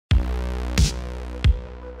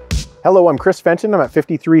Hello, I'm Chris Fenton. I'm at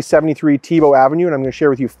 5373 Tebo Avenue, and I'm going to share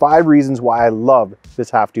with you 5 reasons why I love this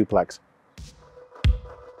half duplex.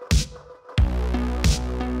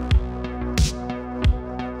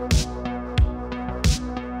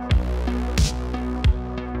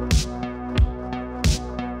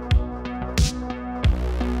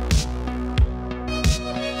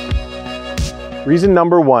 Reason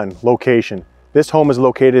number 1, location. This home is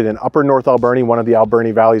located in Upper North Alberni, one of the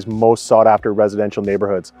Alberni Valley's most sought after residential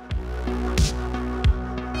neighborhoods.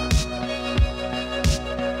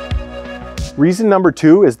 Reason number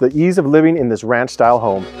 2 is the ease of living in this ranch style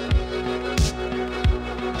home.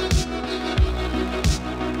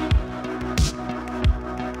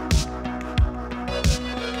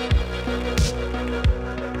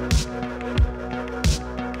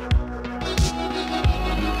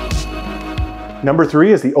 Number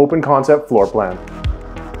 3 is the open concept floor plan.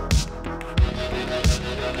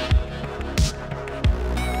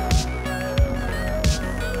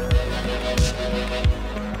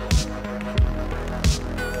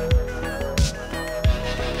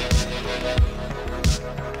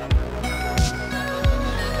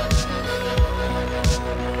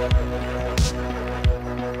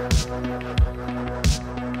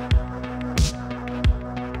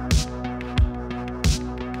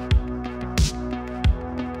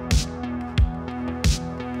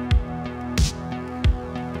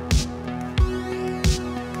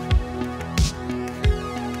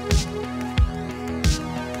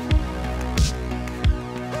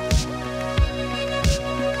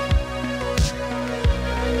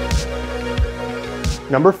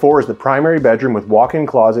 Number 4 is the primary bedroom with walk-in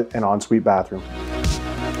closet and ensuite bathroom.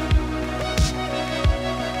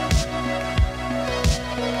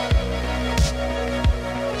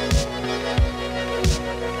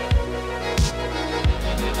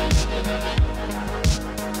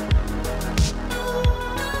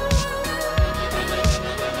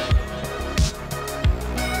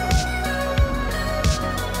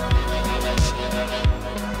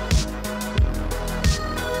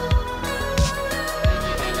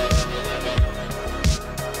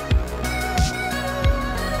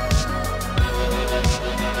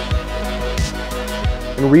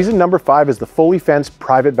 And reason number 5 is the fully fenced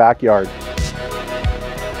private backyard.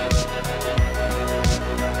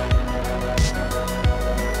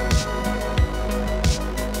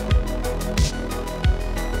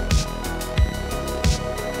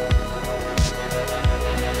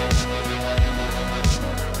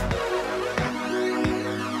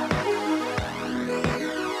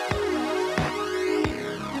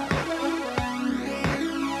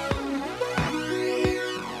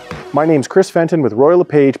 My name's Chris Fenton with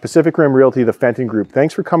LePage, Pacific Rim Realty, the Fenton Group.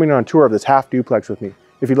 Thanks for coming on a tour of this half duplex with me.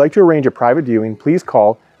 If you'd like to arrange a private viewing, please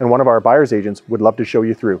call and one of our buyer's agents would love to show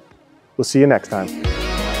you through. We'll see you next time.